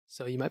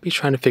So you might be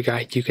trying to figure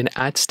out you can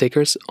add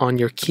stickers on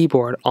your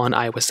keyboard on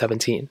iOS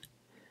 17.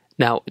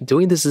 Now,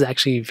 doing this is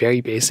actually very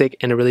basic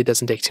and it really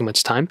doesn't take too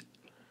much time.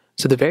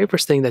 So the very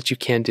first thing that you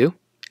can do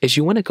is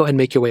you want to go ahead and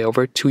make your way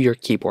over to your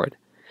keyboard.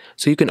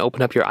 So you can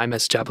open up your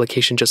iMessage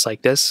application just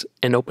like this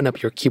and open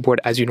up your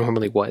keyboard as you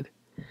normally would.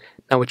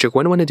 Now what you're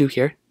going to want to do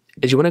here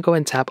is you want to go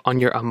ahead and tap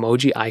on your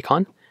emoji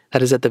icon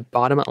that is at the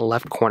bottom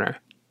left corner.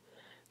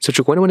 So what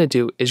you're going to want to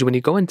do is when you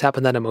go and tap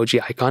on that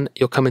emoji icon,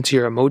 you'll come into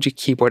your emoji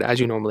keyboard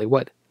as you normally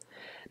would.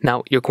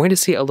 Now, you're going to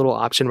see a little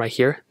option right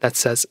here that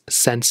says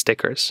Send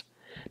Stickers.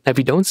 Now, if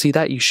you don't see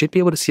that, you should be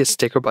able to see a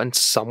sticker button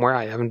somewhere.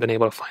 I haven't been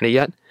able to find it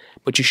yet,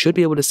 but you should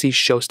be able to see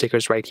Show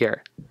Stickers right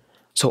here.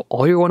 So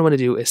all you're going to want to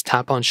do is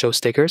tap on Show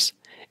Stickers,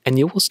 and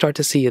you will start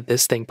to see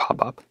this thing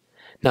pop up.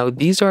 Now,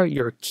 these are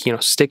your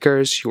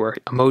stickers, your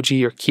emoji,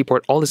 your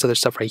keyboard, all this other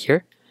stuff right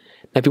here.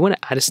 Now, if you want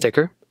to add a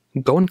sticker,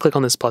 go and click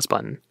on this plus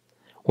button.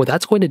 What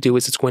that's going to do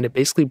is it's going to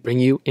basically bring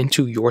you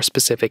into your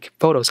specific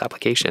Photos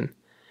application.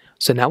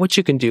 So now what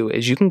you can do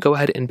is you can go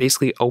ahead and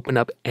basically open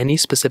up any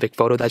specific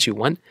photo that you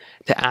want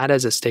to add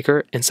as a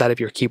sticker inside of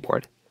your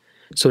keyboard.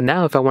 So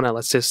now if I want to,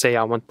 let's just say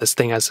I want this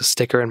thing as a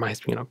sticker in my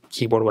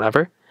keyboard,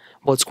 whatever,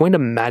 well, it's going to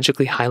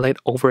magically highlight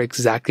over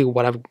exactly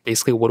what I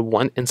basically would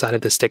want inside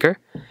of the sticker.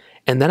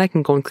 And then I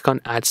can go and click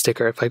on Add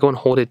Sticker. If I go and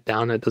hold it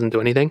down, it doesn't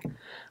do anything,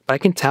 but I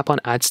can tap on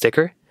Add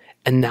Sticker.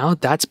 And now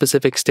that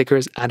specific sticker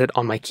is added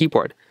on my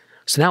keyboard.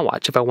 So now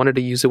watch, if I wanted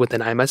to use it with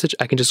an iMessage,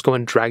 I can just go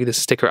and drag this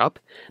sticker up.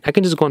 I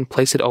can just go and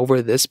place it over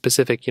this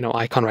specific,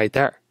 icon right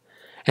there.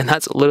 And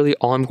that's literally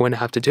all I'm going to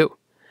have to do.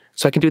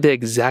 So I can do the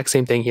exact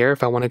same thing here.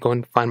 If I want to go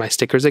and find my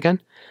stickers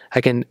again, I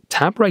can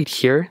tap right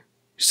here,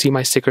 see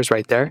my stickers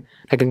right there.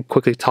 I can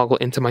quickly toggle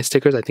into my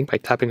stickers, I think by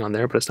tapping on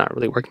there, but it's not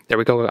really working. There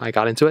we go, I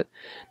got into it.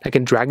 I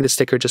can drag the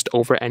sticker just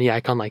over any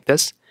icon like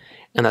this,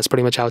 and that's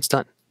pretty much how it's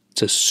done.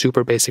 It's a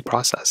super basic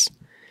process.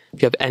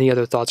 If you have any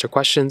other thoughts or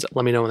questions,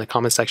 let me know in the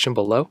comment section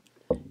below.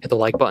 Hit the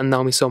like button, that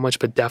would mean so much,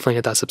 but definitely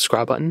hit that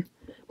subscribe button.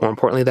 More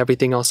importantly than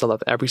everything else, I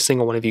love every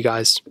single one of you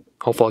guys.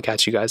 Hopefully I'll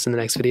catch you guys in the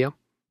next video.